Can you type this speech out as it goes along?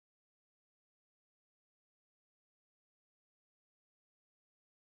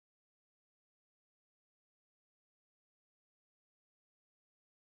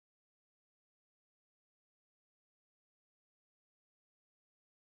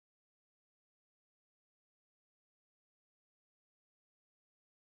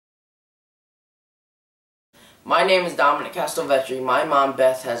My name is Dominic Castelvetere. My mom,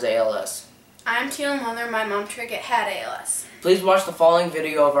 Beth, has ALS. I'm Teal Mother. My mom, Trickett, had ALS. Please watch the following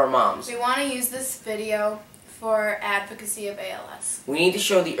video of our moms. We want to use this video for advocacy of ALS. We need to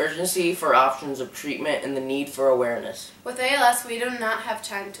show the urgency for options of treatment and the need for awareness. With ALS, we do not have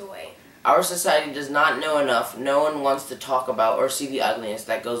time to wait. Our society does not know enough. No one wants to talk about or see the ugliness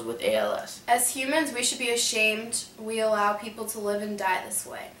that goes with ALS. As humans, we should be ashamed we allow people to live and die this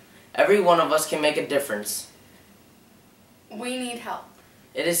way. Every one of us can make a difference. We need help.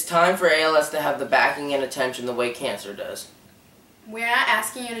 It is time for ALS to have the backing and attention the way cancer does. We're not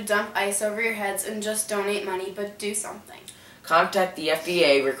asking you to dump ice over your heads and just donate money, but do something. Contact the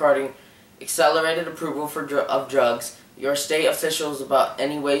FDA regarding accelerated approval of drugs, your state officials about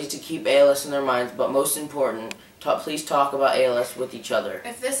any ways to keep ALS in their minds, but most important, please talk about ALS with each other.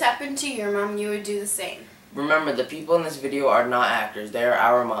 If this happened to your mom, you would do the same. Remember, the people in this video are not actors. They are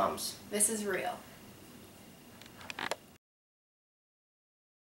our moms. This is real.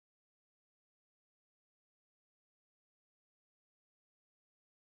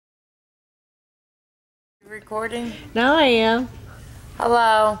 Recording? Now I am.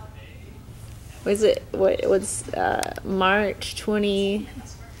 Hello. Was it what's March 28th?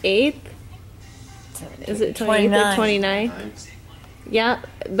 Is it 28th or 29th? Yeah,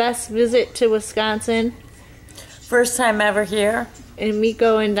 best visit to Wisconsin. First time ever here. And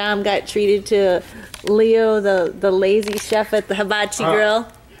Miko and Dom got treated to Leo, the lazy chef at the hibachi grill.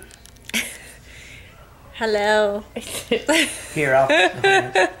 Hello. Here, I'll...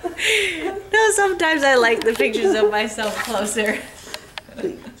 No, sometimes I like the pictures of myself closer.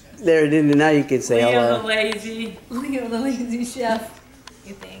 There, now you can say Leo hello. Leo the lazy chef.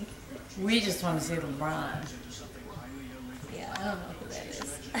 You think? We just want to see LeBron. Yeah, I don't know who that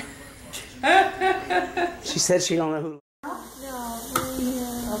is. She said she don't know who.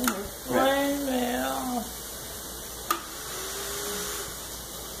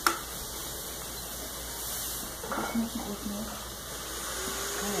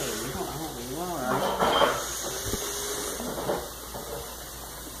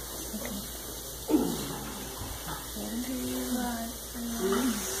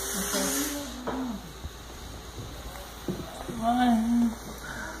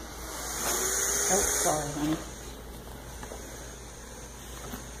 Oh, sorry, honey.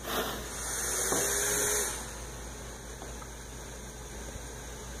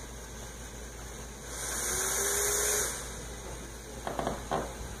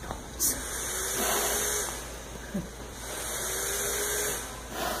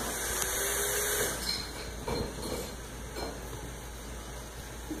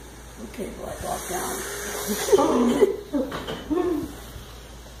 Okay, well, I walk down.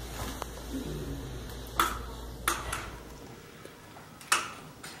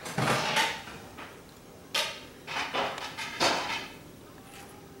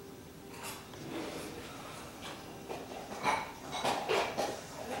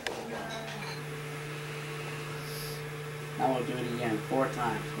 Now we'll do it again 4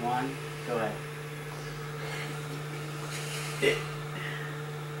 times. 1, go ahead.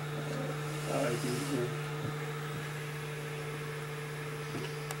 Sorry, dude.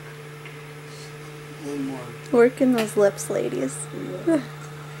 One more. Working those lips, ladies. Alright,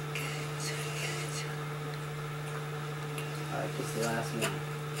 just the last one.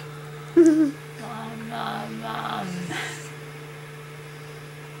 Mom.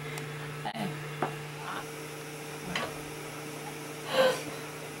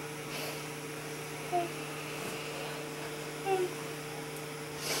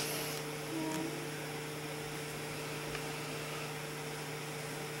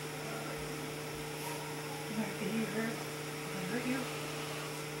 Did you hurt? Did I hurt you?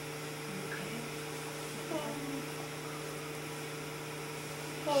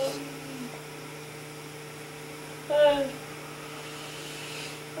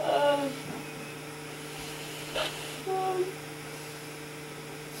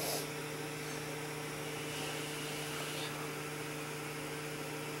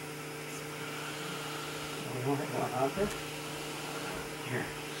 You want Uncle? Here.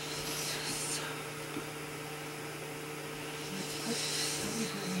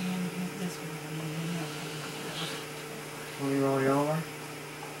 Will you roll you over?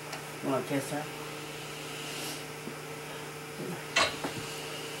 You want to kiss her?